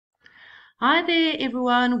Hi there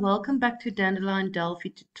everyone, welcome back to Dandelion Delphi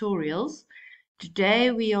Tutorials. Today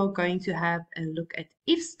we are going to have a look at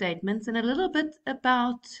if statements and a little bit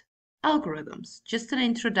about algorithms, just an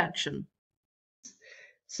introduction.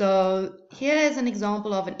 So here is an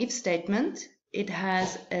example of an if statement. It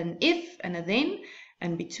has an if and a then,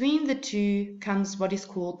 and between the two comes what is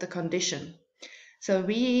called the condition. So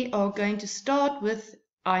we are going to start with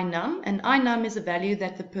inum, and inum is a value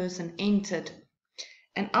that the person entered.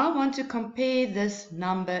 And I want to compare this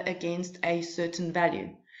number against a certain value.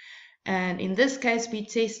 And in this case, we're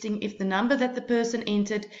testing if the number that the person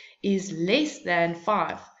entered is less than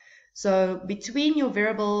 5. So between your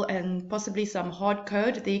variable and possibly some hard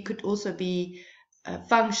code, there could also be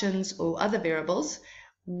functions or other variables.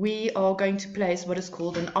 We are going to place what is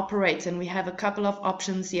called an operator, and we have a couple of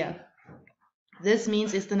options here. This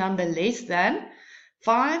means is the number less than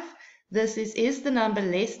 5. This is the number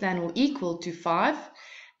less than or equal to 5.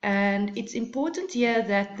 And it's important here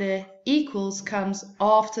that the equals comes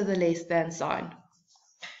after the less than sign.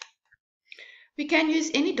 We can use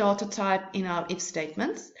any data type in our if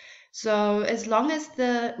statements. So as long as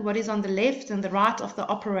what is on the left and the right of the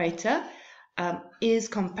operator is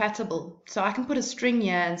compatible. So I can put a string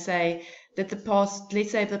here and say that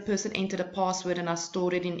let's say the person entered a password and I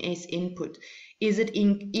stored it in S input. Is it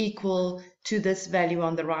equal to this value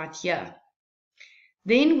on the right here?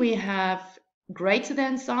 Then we have greater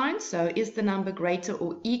than sign. So is the number greater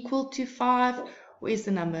or equal to 5, or is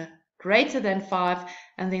the number greater than 5?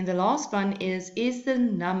 And then the last one is the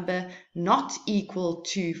number not equal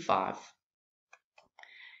to 5?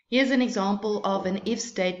 Here's an example of an if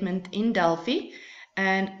statement in Delphi,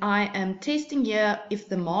 and I am testing here if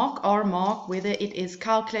the R mark, whether it is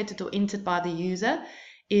calculated or entered by the user,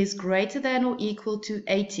 is greater than or equal to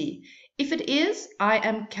 80. If it is, I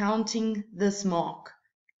am counting this mark.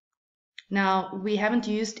 Now, we haven't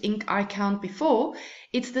used inc iCount before.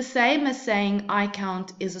 It's the same as saying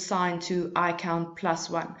iCount is assigned to iCount plus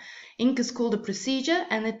 1. Inc is called a procedure,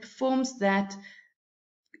 and it performs that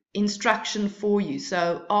instruction for you.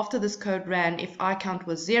 So after this code ran, if iCount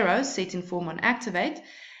was 0, set in form on activate,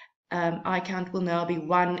 iCount will now be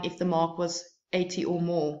 1 if the mark was 80 or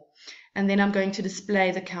more. And then I'm going to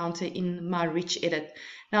display the counter in my rich edit.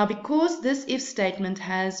 Now, because this if statement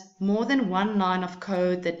has more than one line of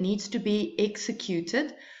code that needs to be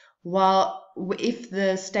executed, while if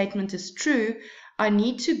the statement is true, I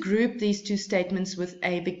need to group these two statements with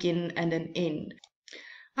a begin and an end.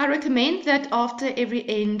 I recommend that after every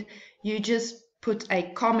end, you just put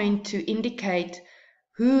a comment to indicate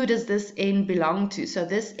who does this end belong to. So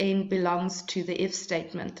this end belongs to the if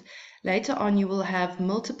statement. Later on, you will have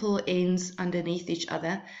multiple ends underneath each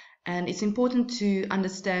other, and it's important to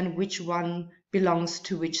understand which one belongs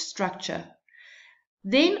to which structure.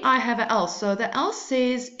 Then I have an else. So the else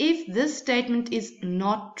says if this statement is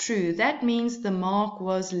not true, that means the mark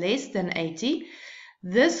was less than 80.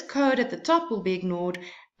 This code at the top will be ignored,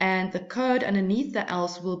 and the code underneath the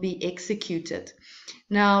else will be executed.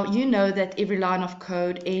 Now, you know that every line of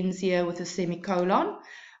code ends here with a semicolon,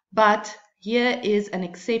 but here is an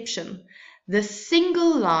exception. The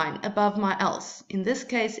single line above my else, in this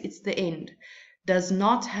case it's the end, does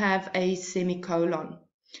not have a semicolon.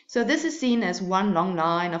 So this is seen as one long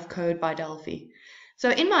line of code by Delphi. So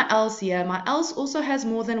in my else here, my else also has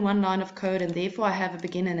more than one line of code, and therefore I have a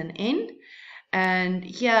begin and an end. And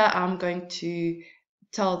here I'm going to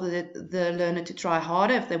tell the learner to try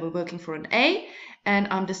harder if they were working for an A, and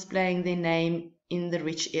I'm displaying their name in the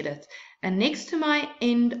rich edit. And next to my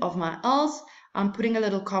end of my else, I'm putting a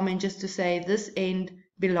little comment just to say this end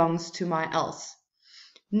belongs to my else.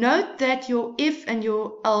 Note that your if and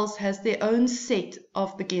your else has their own set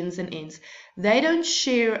of begins and ends. They don't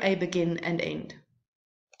share a begin and end.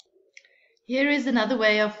 Here is another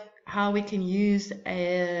way of how we can use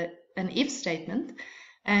an if statement.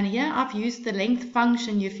 And here I've used the length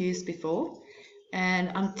function you've used before.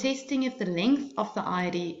 And I'm testing if the length of the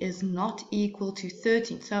ID is not equal to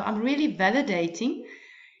 13. So I'm really validating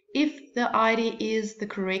if the ID is the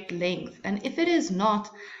correct length. And if it is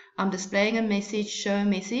not, I'm displaying a message, show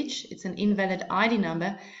message. It's an invalid ID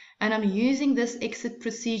number. And I'm using this exit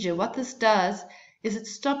procedure. What this does is it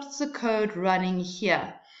stops the code running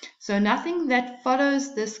here. So nothing that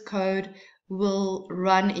follows this code will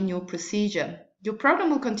run in your procedure. Your program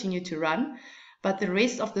will continue to run, but the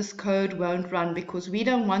rest of this code won't run because we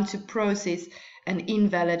don't want to process an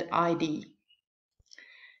invalid ID.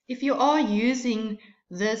 If you are using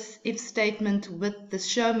this if statement with the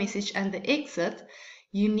show message and the exit,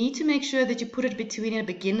 you need to make sure that you put it between a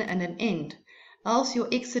begin and an end. Else your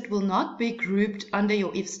exit will not be grouped under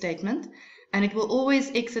your if statement, and it will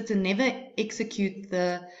always exit and never execute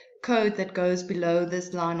the code that goes below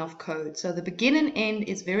this line of code. So the begin and end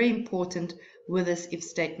is very important with this if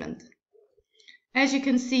statement. As you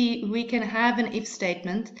can see, we can have an if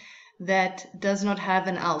statement that does not have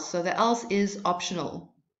an else, so the else is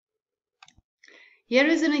optional. Here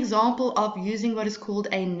is an example of using what is called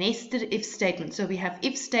a nested if statement. So we have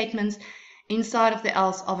if statements inside of the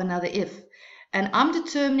else of another if. And I'm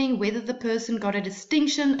determining whether the person got a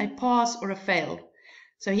distinction, a pass, or a fail.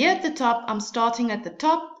 So here at the top, I'm starting at the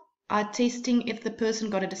top. I'm testing if the person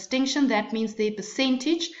got a distinction. That means their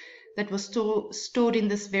percentage that was stored in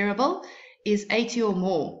this variable is 80 or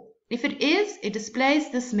more. If it is, it displays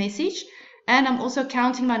this message, and I'm also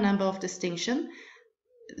counting my number of distinctions,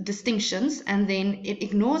 and then it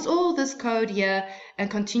ignores all this code here and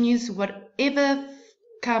continues whatever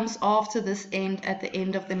comes after this end at the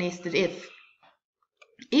end of the nested if.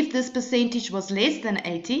 If this percentage was less than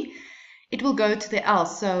 80, it will go to the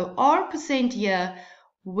else. So our percent here,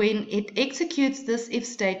 when it executes this if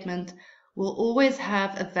statement, will always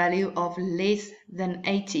have a value of less than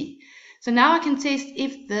 80. So now I can test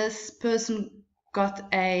if this person got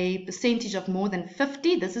a percentage of more than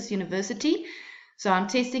 50. This is university. So I'm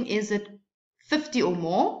testing, is it 50 or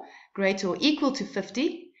more, greater or equal to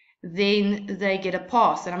 50? Then they get a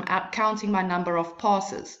pass, and I'm counting my number of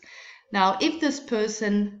passes. Now, if this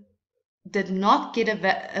person did not get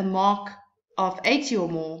a mark of 80 or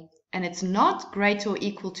more, and it's not greater or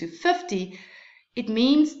equal to 50, it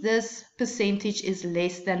means this percentage is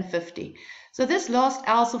less than 50. So this last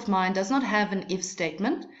else of mine does not have an if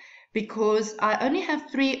statement because I only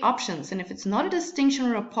have 3 options, and if it's not a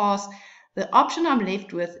distinction or a pass, the option I'm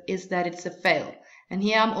left with is that it's a fail. And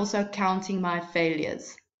here I'm also counting my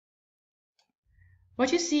failures.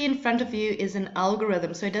 What you see in front of you is an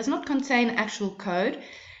algorithm, so it does not contain actual code.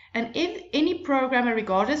 And if any programmer,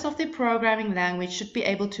 regardless of their programming language, should be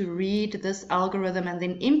able to read this algorithm and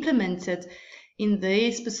then implement it in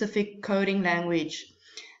their specific coding language.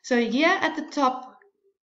 So here at the top,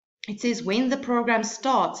 it says when the program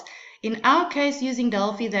starts. In our case, using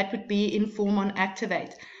Delphi, that would be in form on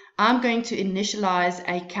activate. I'm going to initialize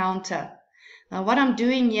a counter. Now what I'm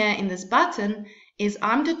doing here in this button is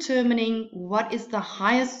I'm determining what is the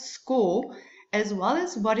highest score as well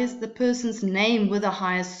as what is the person's name with the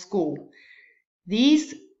highest score.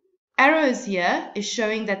 These arrows here is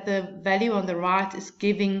showing that the value on the right is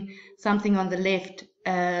giving something on the left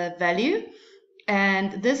value,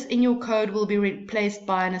 and this in your code will be replaced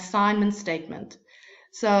by an assignment statement.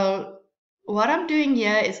 So what I'm doing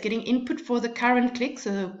here is getting input for the current click.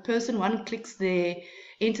 So person 1 clicks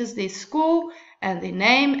enters their score and their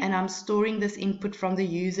name, and I'm storing this input from the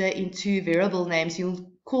user into variable names.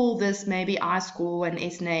 You'll call this maybe iScore and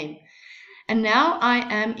SName. And now I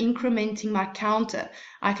am incrementing my counter.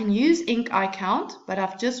 I can use inc iCount, but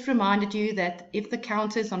I've just reminded you that if the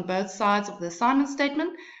counter is on both sides of the assignment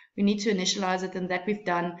statement, we need to initialize it, and that we've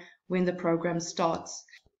done when the program starts.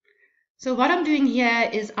 So what I'm doing here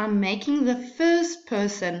is I'm making the first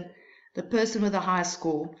person the person with the highest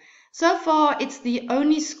score. So far, it's the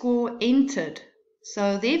only score entered.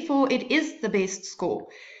 So therefore, it is the best score.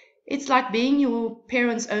 It's like being your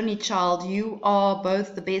parents' only child. You are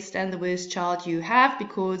both the best and the worst child you have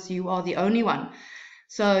because you are the only one.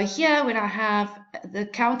 So here, when I have the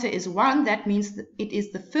counter is 1, that means that it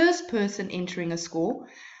is the first person entering a score.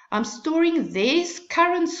 I'm storing their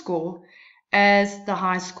current score as the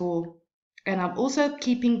high score. And I'm also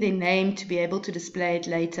keeping their name to be able to display it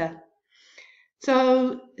later.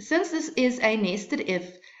 So since this is a nested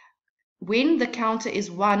if, when the counter is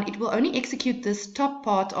 1, it will only execute this top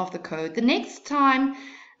part of the code. The next time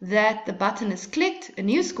that the button is clicked, a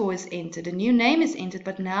new score is entered, a new name is entered,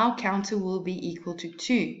 but now counter will be equal to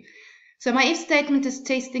 2. So my if statement is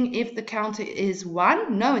testing if the counter is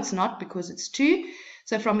 1. No, it's not, because it's 2.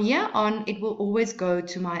 So from here on, it will always go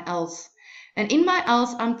to my else. And in my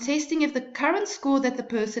else, I'm testing if the current score that the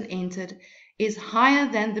person entered is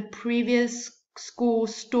higher than the previous score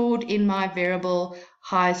stored in my variable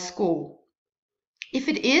high score. If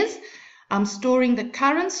it is, I'm storing the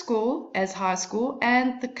current score as high score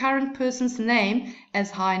and the current person's name as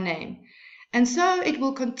high name. And so it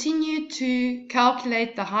will continue to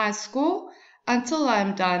calculate the highest score until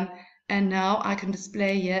I'm done. And now I can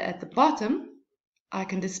display here at the bottom, I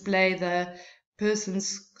can display the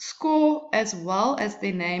person's score as well as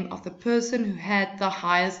the name of the person who had the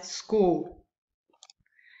highest score.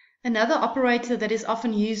 Another operator that is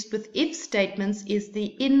often used with if statements is the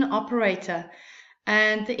in operator.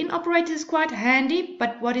 And the in operator is quite handy,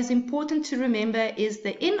 but what is important to remember is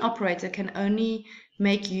the in operator can only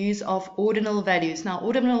make use of ordinal values. Now,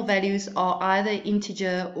 ordinal values are either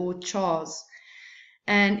integer or chars.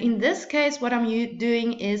 And in this case, what I'm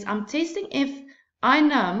doing is I'm testing if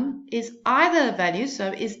inum is either a value,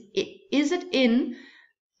 so is it in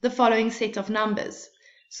the following set of numbers.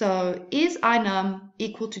 So is inum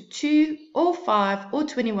equal to 2 or 5 or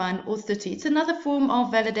 21 or 30? It's another form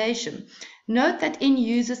of validation. Note that in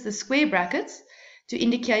uses the square brackets to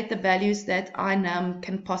indicate the values that inum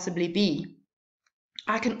can possibly be.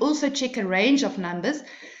 I can also check a range of numbers,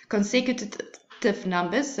 consecutive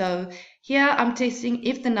numbers. So here I'm testing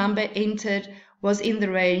if the number entered was in the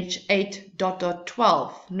range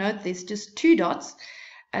 8.12. Note there's just 2 dots.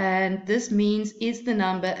 And this means is the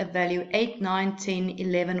number a value 8, 9, 10,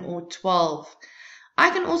 11, or 12. I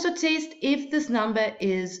can also test if this number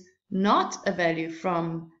is not a value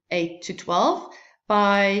from 8 to 12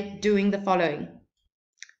 by doing the following.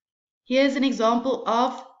 Here's an example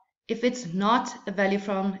of if it's not a value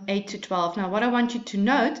from 8 to 12. Now what I want you to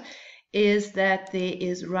note is that there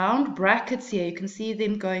is round brackets here. You can see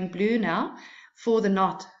them going blue now for the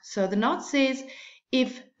not. So the not says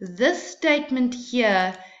if this statement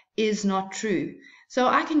here is not true. So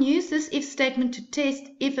I can use this if statement to test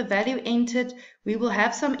if a value entered. We will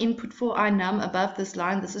have some input for inum above this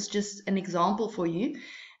line. This is just an example for you.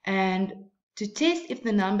 And to test if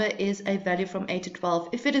the number is a value from 8 to 12.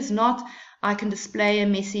 If it is not, I can display a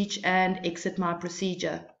message and exit my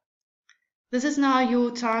procedure. This is now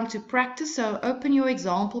your time to practice. So open your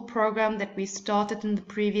example program that we started in the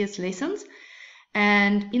previous lessons.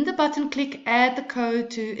 And in the button, click Add the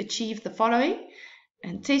code to achieve the following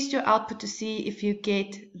and test your output to see if you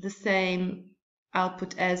get the same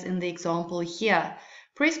output as in the example here.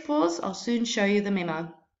 Press pause. I'll soon show you the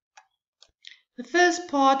memo. The first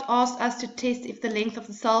part asked us to test if the length of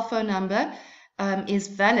the cell phone number is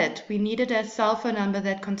valid. We needed a cell phone number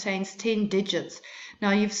that contains 10 digits.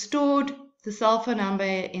 Now you've stored the cell phone number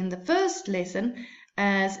in the first lesson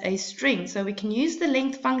as a string. So we can use the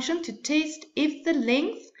length function to test if the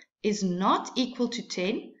length is not equal to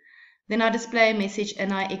 10. Then I display a message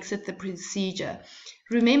and I exit the procedure.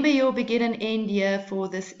 Remember your begin and end here for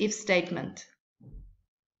this if statement.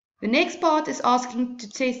 The next part is asking to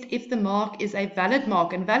test if the mark is a valid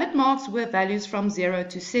mark. And valid marks were values from 0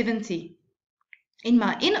 to 70. In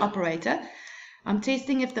my in operator, I'm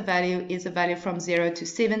testing if the value is a value from 0 to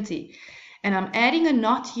 70. And I'm adding a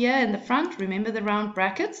not here in the front, remember the round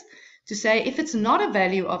brackets, to say if it's not a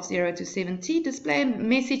value of 0 to 70, display a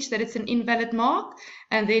message that it's an invalid mark,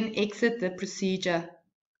 and then exit the procedure.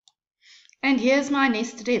 And here's my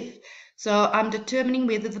nested if. So I'm determining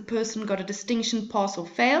whether the person got a distinction, pass, or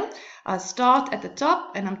fail. I start at the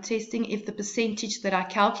top, and I'm testing if the percentage that I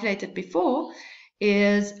calculated before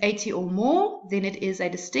is 80 or more, then it is a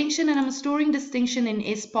distinction, and I'm storing distinction in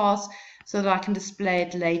SPass so that I can display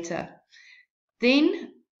it later.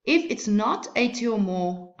 Then, if it's not 80 or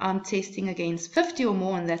more, I'm testing against 50 or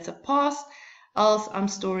more, and that's a pass, else I'm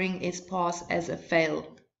storing SPass as a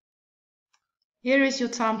fail. Here is your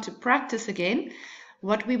time to practice again.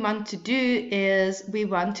 What we want to do is we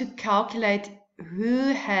want to calculate who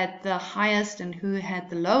had the highest and who had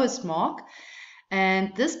the lowest mark.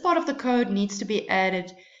 And this part of the code needs to be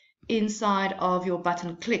added inside of your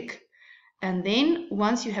button click. And then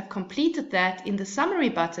once you have completed that, in the summary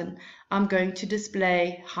button, I'm going to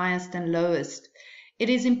display highest and lowest. It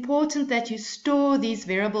is important that you store these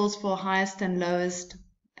variables for highest and lowest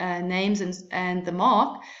names and the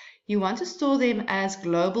mark. You want to store them as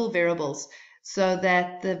global variables so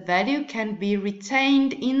that the value can be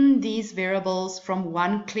retained in these variables from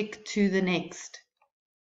one click to the next.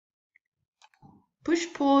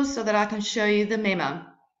 Push pause so that I can show you the memo.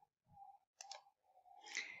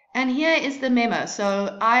 And here is the memo.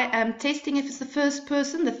 So I am testing if it's the first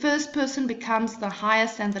person. The first person becomes the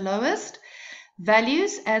highest and the lowest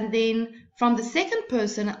values. And then from the second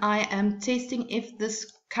person, I am testing if this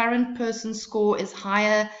current person's score is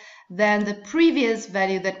higher than the previous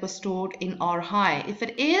value that was stored in R high. If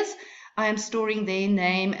it is, I am storing their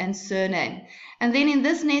name and surname. And then in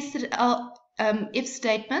this nested if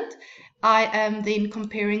statement, I am then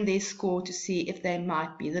comparing their score to see if they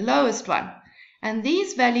might be the lowest one. And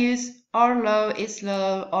these values, R low, S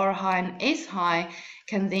low, R high, and S high,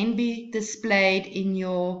 can then be displayed in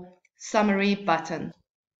your summary button.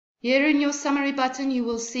 Here in your summary button, you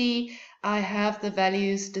will see I have the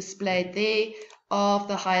values displayed there of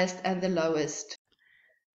the highest and the lowest.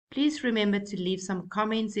 Please remember to leave some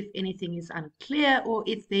comments if anything is unclear or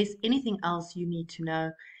if there's anything else you need to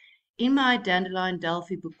know. In my Dandelion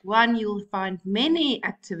Delphi Book 1, you'll find many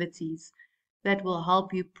activities that will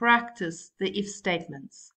help you practice the if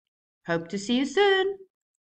statements. Hope to see you soon.